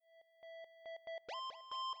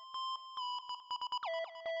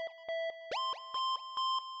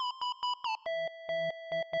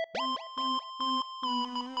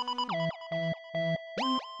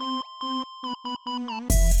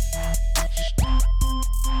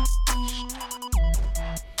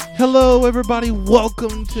Hello, everybody.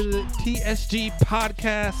 Welcome to the TSG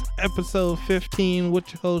Podcast, episode 15,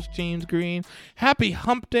 with your host, James Green. Happy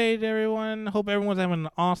Hump Day to everyone. Hope everyone's having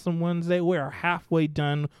an awesome Wednesday. We are halfway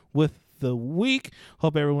done with the week.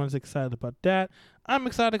 Hope everyone's excited about that. I'm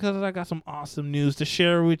excited because I got some awesome news to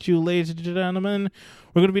share with you, ladies and gentlemen.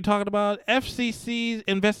 We're going to be talking about FCC's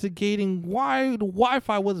investigating why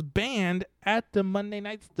Wi-Fi was banned at the Monday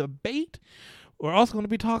night's debate. We're also going to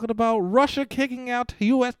be talking about Russia kicking out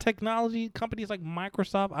U.S. technology companies like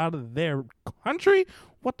Microsoft out of their country.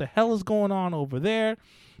 What the hell is going on over there?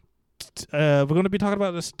 We're going to be talking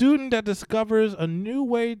about a student that discovers a new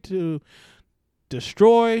way to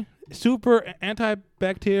destroy super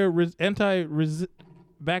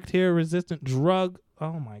antibacterial-resistant drug.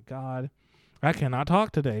 Oh, my God. I cannot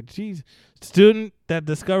talk today. Jeez. Student that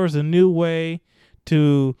discovers a new way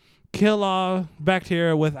to kill off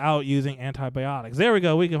bacteria without using antibiotics. There we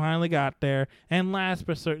go. We finally got there. And last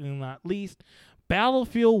but certainly not least,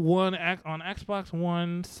 Battlefield 1 on Xbox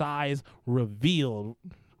One size revealed.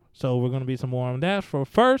 So we're going to be some more on that. For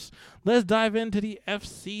first, let's dive into the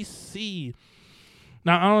FCC.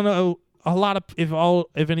 Now, I don't know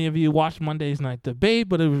if any of you watched Monday's night debate,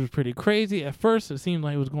 but it was pretty crazy. At first, it seemed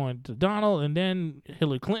like it was going to Donald, and then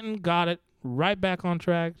Hillary Clinton got it right back on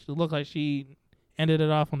track. It looked like she ended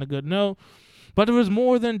it off on a good note. But it was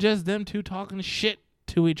more than just them two talking shit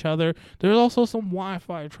to each other. There was also some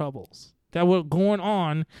Wi-Fi troubles that were going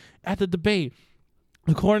on at the debate.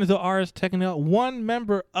 According to Ars Technica, one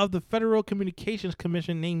member of the Federal Communications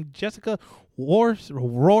Commission named Jessica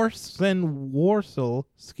Rosenworcel,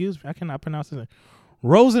 excuse me, I cannot pronounce his name,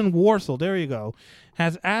 Rosenworcel, there you go,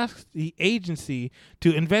 has asked the agency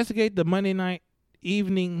to investigate the Monday night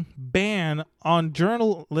evening ban on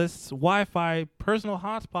journalists' Wi-Fi personal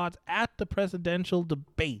hotspots at the presidential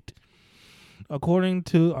debate. According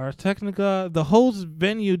to Ars Technica, the host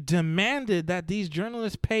venue demanded that these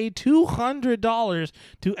journalists pay $200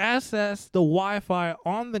 to access the Wi-Fi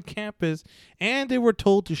on the campus, and they were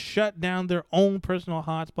told to shut down their own personal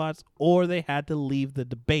hotspots or they had to leave the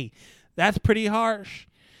debate. That's pretty harsh.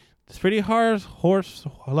 It's pretty harsh.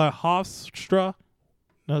 Hofstra.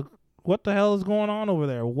 What the hell is going on over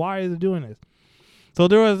there? Why is it doing this? So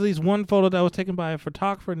there was at least one photo that was taken by a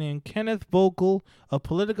photographer named Kenneth Vogel of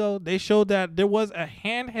Politico. They showed that there was a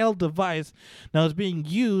handheld device that was being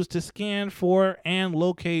used to scan for and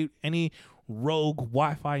locate any rogue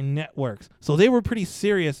Wi-Fi networks. So they were pretty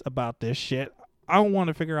serious about this shit. I want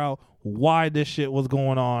to figure out why this shit was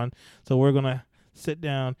going on. So we're going to sit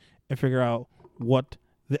down and figure out what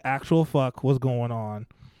the actual fuck was going on.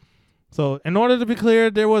 So, in order to be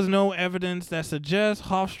clear, there was no evidence that suggests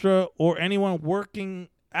Hofstra or anyone working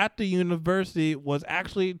at the university was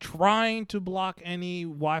actually trying to block any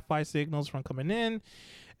Wi-Fi signals from coming in,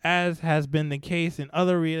 as has been the case in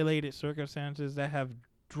other related circumstances that have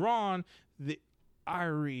drawn the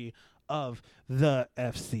ire of the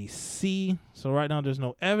FCC. So right now there's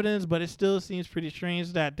no evidence, but it still seems pretty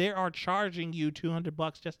strange that they are charging you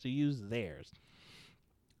 $200 just to use theirs.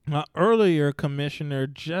 Earlier, Commissioner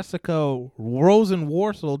Jessica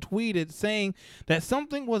Rosenworcel tweeted saying that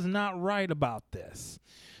something was not right about this.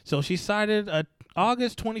 So she cited a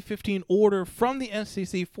August 2015 order from the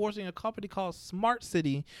FCC forcing a company called Smart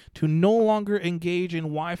City to no longer engage in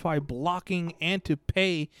Wi-Fi blocking and to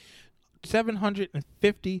pay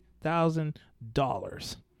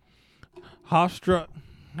 $750,000.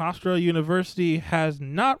 Hofstra University has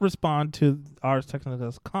not responded to Ars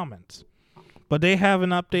Technica's comments. But they have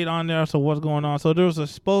an update on there, so what's going on. So there was a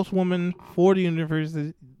spokeswoman for the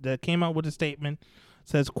university that came out with a statement.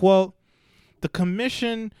 Says, quote, "The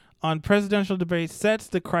Commission on Presidential Debates sets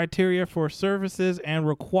the criteria for services and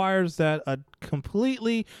requires that a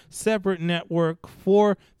completely separate network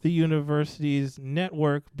for the university's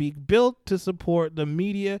network be built to support the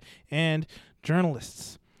media and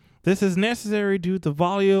journalists. This is necessary due to the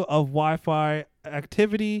volume of Wi-Fi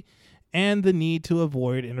activity and the need to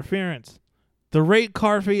avoid interference. The rate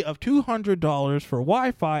card fee of $200 for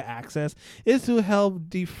Wi-Fi access is to help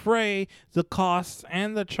defray the costs,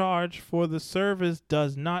 and the charge for the service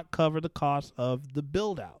does not cover the cost of the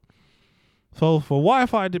build-out. So for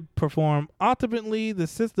Wi-Fi to perform optimally, the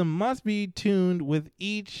system must be tuned with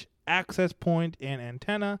each access point and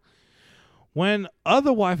antenna. When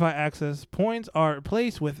other Wi-Fi access points are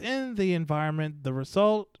placed within the environment, the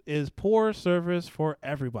result is poor service for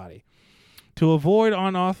everybody. To avoid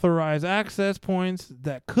unauthorized access points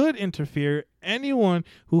that could interfere, anyone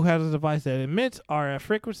who has a device that emits RF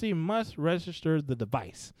frequency must register the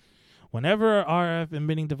device. Whenever an RF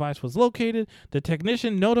emitting device was located, the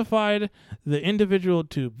technician notified the individual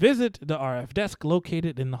to visit the RF desk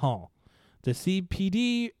located in the hall. The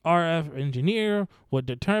CPD RF engineer would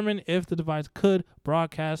determine if the device could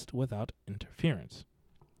broadcast without interference.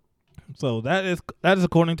 So that is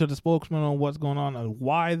according to the spokesman on what's going on and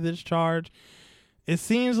why this charge. It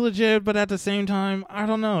seems legit, but at the same time, I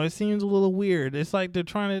don't know. It seems a little weird. It's like they're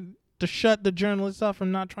trying to shut the journalists up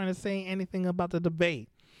from not trying to say anything about the debate.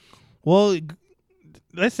 Well,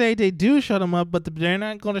 let's say they do shut them up, but they're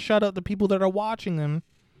not going to shut up the people that are watching them.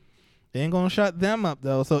 They ain't going to shut them up,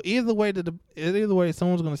 though. So either way,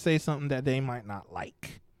 someone's going to say something that they might not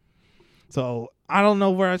like. So I don't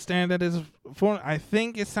know where I stand at this. I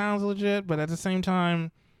think it sounds legit, but at the same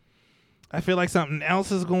time, I feel like something else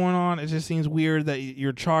is going on. It just seems weird that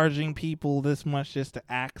you're charging people this much just to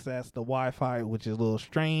access the Wi-Fi, which is a little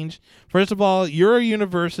strange. First of all, you're a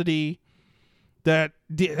university that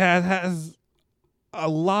has a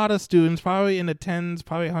lot of students, probably in the tens,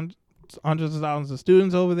 probably hundreds of thousands of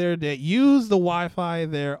students over there that use the Wi-Fi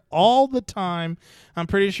there all the time. I'm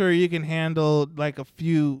pretty sure you can handle like a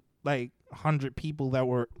few, like 100 people that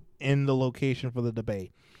were in the location for the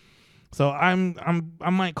debate. So I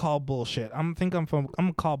might call bullshit. I'm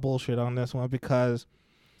gonna call bullshit on this one because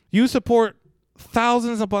you support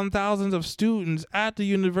thousands upon thousands of students at the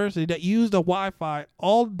university that use the Wi-Fi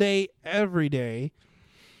all day, every day.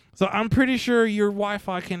 So I'm pretty sure your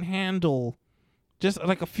Wi-Fi can handle just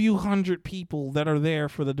like a few hundred people that are there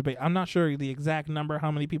for the debate. I'm not sure the exact number,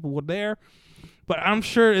 how many people were there, but I'm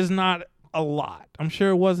sure it's not a lot. I'm sure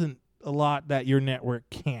it wasn't a lot that your network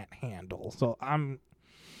can't handle. So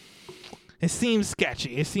it seems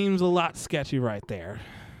sketchy. It seems a lot sketchy right there.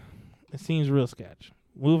 It seems real sketch.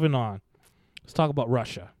 Moving on. Let's talk about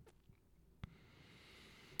Russia.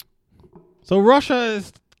 So Russia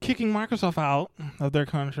is kicking Microsoft out of their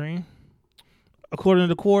country. According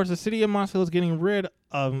to courts, the city of Moscow is getting rid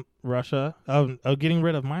of getting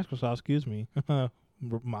rid of Microsoft, excuse me.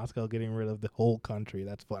 Moscow getting rid of the whole country.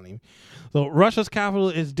 That's funny. So Russia's capital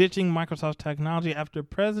is ditching Microsoft technology after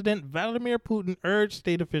President Vladimir Putin urged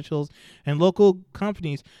state officials and local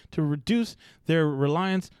companies to reduce their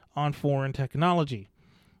reliance on foreign technology.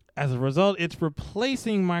 As a result, it's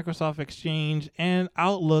replacing Microsoft Exchange and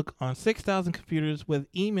Outlook on 6,000 computers with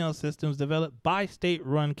email systems developed by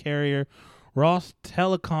state-run carrier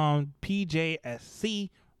Rostelecom PJSC.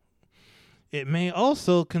 It may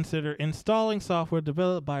also consider installing software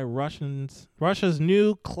developed by Russia's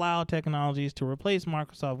new cloud technologies to replace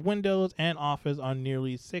Microsoft Windows and Office on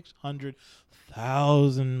nearly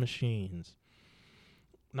 600,000 machines.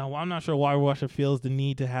 Now, I'm not sure why Russia feels the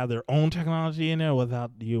need to have their own technology in there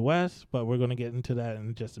without the U.S., but we're going to get into that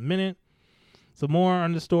in just a minute. So more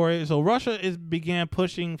on the story. So Russia began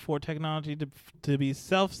pushing for technology to be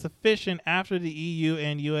self-sufficient after the EU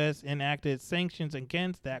and U.S. enacted sanctions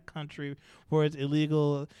against that country for its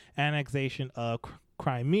illegal annexation of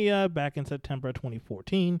Crimea back in September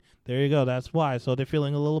 2014. There you go. That's why. So they're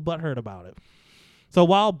feeling a little butthurt about it. So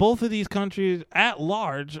while both of these countries at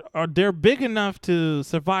large they're big enough to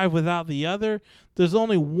survive without the other, there's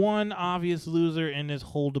only one obvious loser in this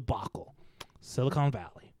whole debacle: Silicon Valley.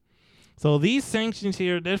 So these sanctions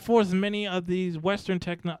here, they force many of these Western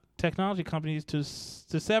technology companies to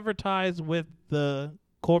sever ties with the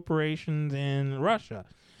corporations in Russia.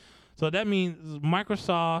 So that means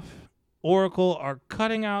Microsoft, Oracle are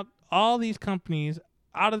cutting out all these companies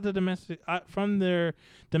out of the from their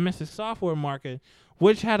domestic software market,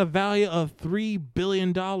 which had a value of $3 billion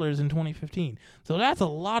in 2015. So that's a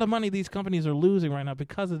lot of money these companies are losing right now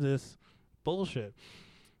because of this bullshit.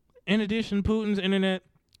 In addition, Putin's internet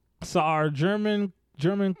Tsar German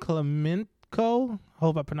Klemenko,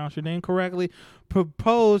 hope I pronounced your name correctly,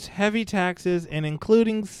 proposed heavy taxes and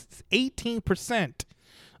including 18%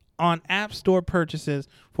 on App Store purchases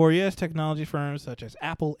for U.S. technology firms such as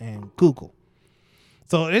Apple and Google.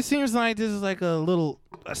 So it seems like this is like a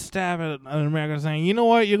stab at America saying, you know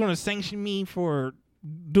what, you're going to sanction me for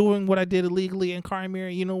doing what I did illegally in Crimea.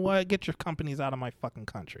 You know what, get your companies out of my fucking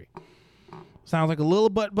country. Sounds like a little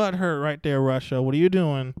butt hurt right there, Russia. What are you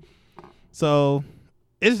doing? So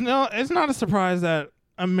it's not a surprise that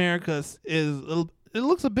America it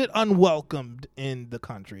looks a bit unwelcomed in the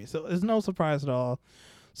country. So it's no surprise at all.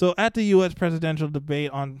 So at the U.S. presidential debate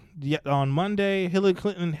on Monday, Hillary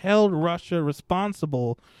Clinton held Russia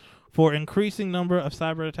responsible for increasing number of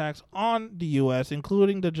cyber attacks on the U.S.,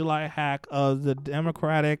 including the July hack of the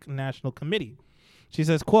Democratic National Committee. She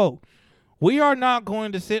says, quote, "We are not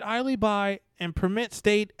going to sit idly by and permit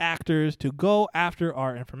state actors to go after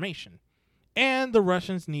our information. And the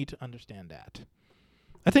Russians need to understand that."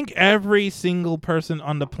 I think every single person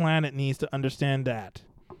on the planet needs to understand that.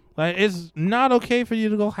 Like, it's not okay for you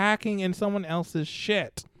to go hacking in someone else's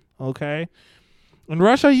shit, okay? In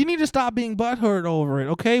Russia, you need to stop being butthurt over it,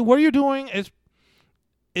 okay? What you're doing is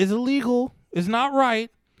illegal. It's not right.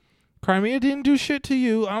 Crimea didn't do shit to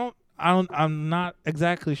you. I'm not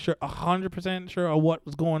exactly sure, 100% sure of what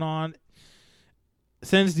was going on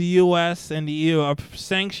since the U.S. and the EU are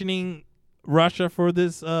sanctioning Russia for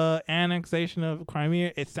this annexation of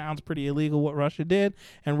Crimea. It sounds pretty illegal what Russia did,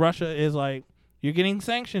 and Russia is like, you're getting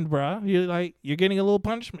sanctioned, bruh. You're getting a little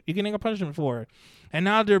punishment. You're getting a punishment for it, and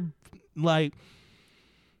now they're like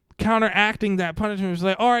counteracting that punishment. It's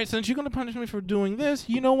like, all right, since you're gonna punish me for doing this,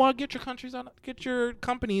 you know what? Get your companies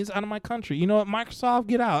out of my country. You know what? Microsoft,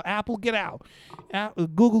 get out. Apple, get out.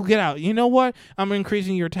 Google, get out. You know what? I'm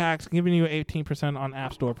increasing your tax, giving you 18% on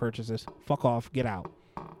App Store purchases. Fuck off. Get out.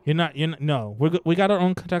 No. We got our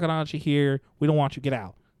own technology here. We don't want you. Get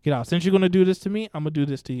out. Get out. Since you're gonna do this to me, I'm gonna do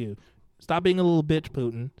this to you. Stop being a little bitch,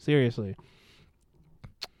 Putin. Seriously.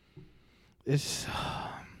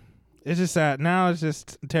 It's just sad. Now it's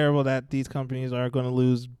just terrible that these companies are going to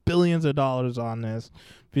lose billions of dollars on this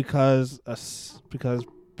because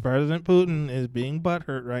President Putin is being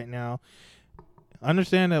butthurt right now.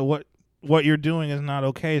 Understand that what you're doing is not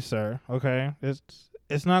okay, sir. Okay,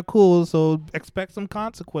 it's not cool. So expect some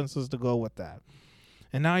consequences to go with that.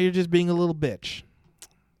 And now you're just being a little bitch.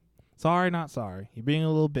 Sorry, not sorry. You're being a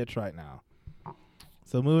little bitch right now.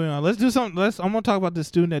 So moving on. Let's do something. I'm going to talk about this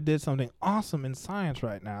student that did something awesome in science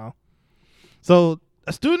right now. So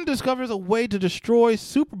a student discovers a way to destroy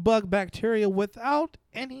superbug bacteria without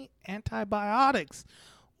any antibiotics.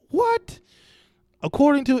 What?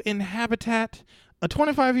 According to Inhabitat, a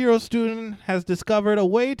 25-year-old student has discovered a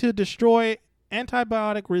way to destroy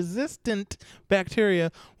antibiotic-resistant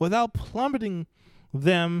bacteria without plummeting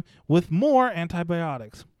them with more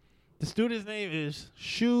antibiotics. The student's name is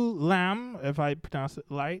Shu Lam, if I pronounced it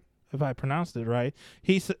right.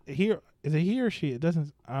 Is it he or she? It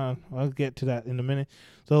doesn't. I'll get to that in a minute.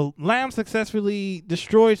 So Lam successfully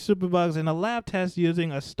destroyed superbugs in a lab test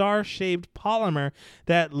using a star-shaped polymer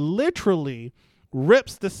that literally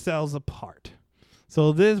rips the cells apart.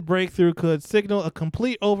 So this breakthrough could signal a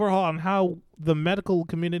complete overhaul on how the medical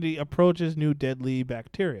community approaches new deadly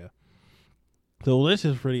bacteria. So this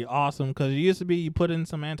is pretty awesome because it used to be you put in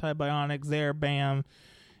some antibiotics there, bam,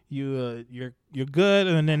 you're good,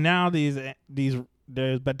 and then now these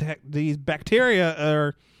bacteria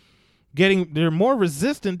are they're more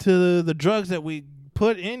resistant to the drugs that we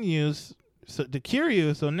put in use to cure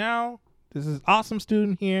you. So now this is awesome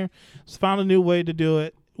student here has found a new way to do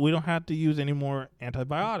it. We don't have to use any more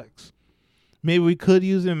antibiotics. Maybe we could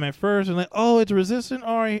use them at first and it's resistant.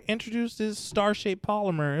 All right, introduce this star-shaped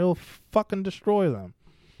polymer. It'll fucking destroy them.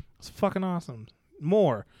 It's fucking awesome.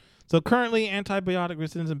 More. So currently,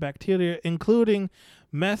 antibiotic-resistant bacteria, including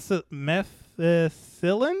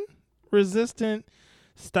methicillin-resistant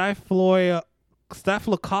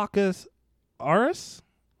Staphylococcus aureus,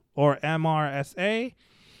 or MRSA,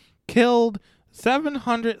 killed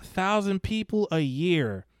 700,000 people a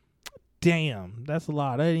year. Damn, that's a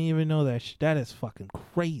lot. I didn't even know that. That is fucking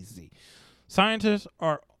crazy. Scientists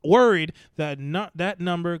are worried that that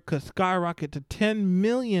number could skyrocket to 10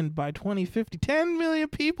 million by 2050. 10 million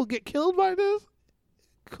people get killed by this?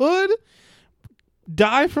 Could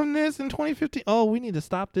die from this in 2050? Oh, we need to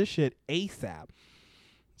stop this shit ASAP.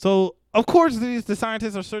 So, of course, the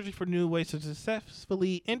scientists are searching for new ways to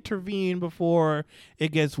successfully intervene before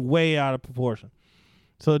it gets way out of proportion.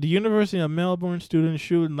 So the University of Melbourne student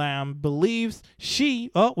Shu Lam believes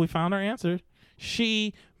we found our answer.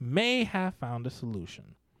 She may have found a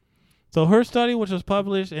solution. So her study, which was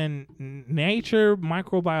published in Nature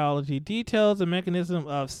Microbiology, details the mechanism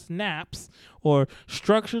of SNAPs, or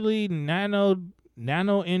structurally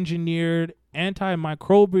nano-engineered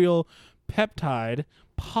antimicrobial peptide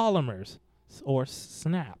polymers, or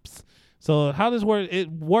SNAPs. So how this works,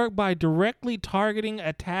 it worked by directly targeting,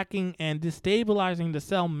 attacking, and destabilizing the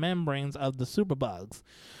cell membranes of the superbugs.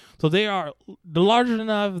 So they are large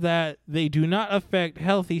enough that they do not affect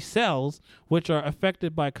healthy cells, which are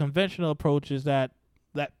affected by conventional approaches that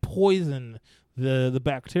poison the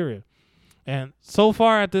bacteria. And so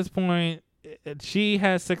far at this point, she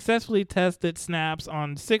has successfully tested SNAPs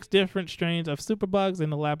on 6 different strains of superbugs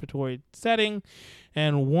in the laboratory setting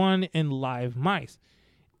and 1 in live mice.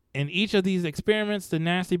 In each of these experiments, the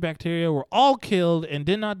nasty bacteria were all killed and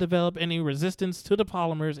did not develop any resistance to the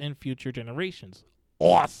polymers in future generations.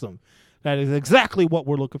 Awesome. That is exactly what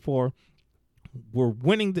we're looking for. We're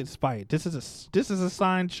winning this fight. This is a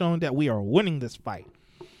sign showing that we are winning this fight.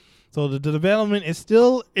 So the development is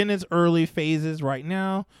still in its early phases right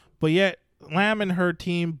now, but yet Lam and her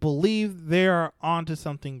team believe they are onto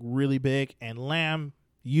something really big, and Lam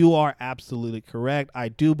You are absolutely correct. I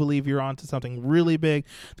do believe you're onto something really big.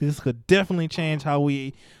 This could definitely change how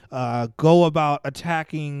we go about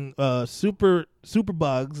attacking super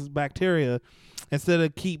bugs, bacteria, instead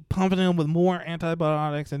of keep pumping them with more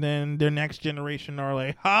antibiotics, and then their next generation are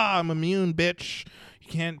like, "Ha, I'm immune, bitch. You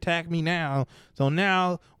can't attack me now." So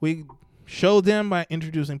now we show them by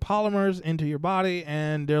introducing polymers into your body,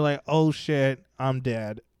 and they're like, "Oh shit, I'm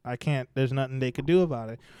dead. I can't. There's nothing they could do about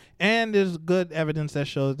it." And there's good evidence that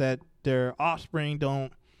shows that their offspring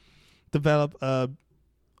don't develop an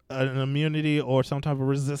immunity or some type of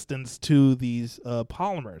resistance to these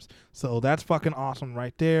polymers. So that's fucking awesome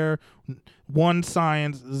right there. One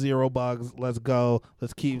science, zero bugs. Let's go.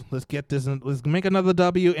 Let's get this. Let's make another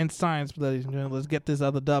W in science, ladies and gentlemen. Let's get this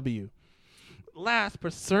other W. Last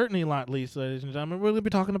but certainly not least, ladies and gentlemen, we're going to be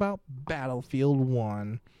talking about Battlefield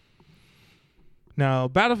 1. Now,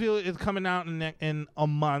 Battlefield is coming out in a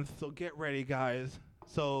month, so get ready, guys.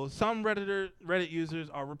 So some Reddit users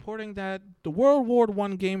are reporting that the World War I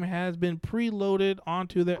game has been preloaded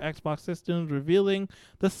onto their Xbox systems, revealing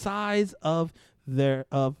the size of the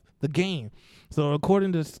game. So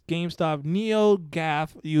according to GameStop,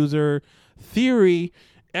 NeoGAF user Theory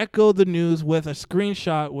echoed the news with a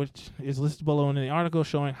screenshot, which is listed below in the article,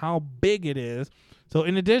 showing how big it is. So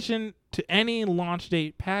in addition to any launch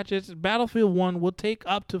date patches, Battlefield 1 will take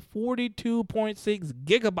up to 42.6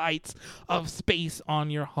 gigabytes of space on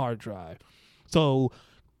your hard drive. So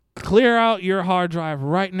clear out your hard drive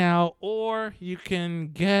right now, or you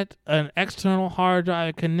can get an external hard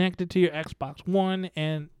drive connected to your Xbox One,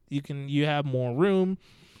 and you have more room.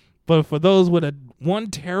 But for those with a 1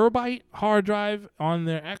 terabyte hard drive on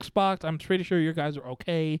their Xbox, I'm pretty sure you guys are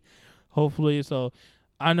okay, hopefully. So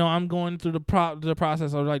I know I'm going through the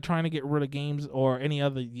process of like trying to get rid of games or any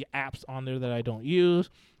other apps on there that I don't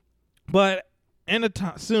use. But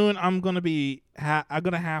soon I'm gonna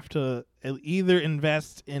have to either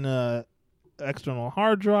invest in a external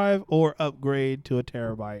hard drive or upgrade to a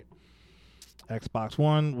terabyte Xbox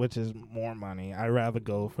One, which is more money. I'd rather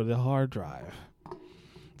go for the hard drive.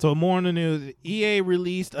 So more in the news. EA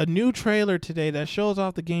released a new trailer today that shows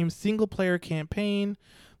off the game's single-player campaign.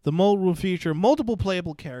 The mode will feature multiple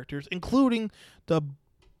playable characters, including the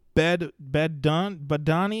Badani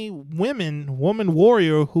woman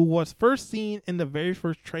warrior, who was first seen in the very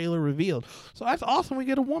first trailer revealed. So that's awesome. We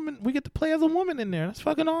get to play as a woman in there. That's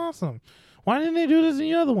fucking awesome. Why didn't they do this in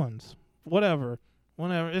the other ones? Whatever.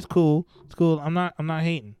 It's cool. I'm not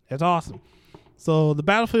hating. It's awesome. So the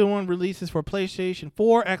Battlefield 1 releases for PlayStation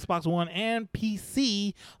 4, Xbox One, and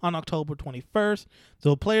PC on October 21st.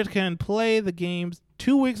 So players can play the games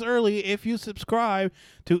 2 weeks early if you subscribe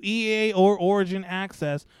to EA or Origin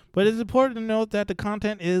Access. But it's important to note that the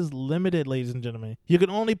content is limited, ladies and gentlemen. You can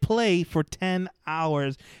only play for 10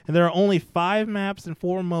 hours, and there are only 5 maps and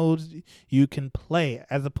 4 modes you can play,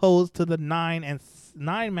 as opposed to the 9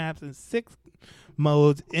 maps and 6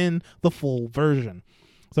 modes in the full version.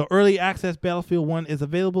 So early access Battlefield 1 is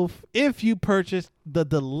available if you purchase the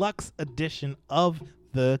deluxe edition of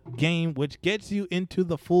the game, which gets you into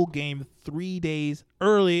the full game 3 days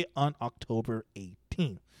early on October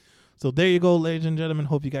 18th. So there you go, ladies and gentlemen.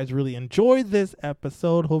 Hope you guys really enjoyed this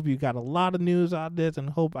episode. Hope you got a lot of news out of this,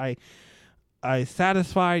 and hope I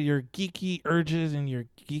satisfied your geeky urges and your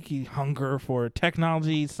geeky hunger for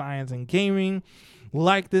technology, science, and gaming.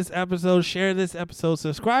 Like this episode, share this episode,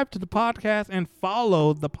 subscribe to the podcast, and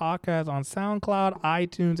follow the podcast on SoundCloud,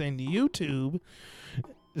 iTunes, and YouTube.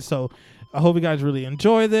 So I hope you guys really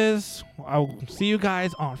enjoy this. I'll see you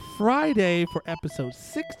guys on Friday for episode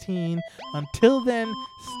 16. Until then,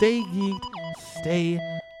 stay geeked, stay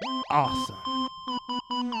awesome.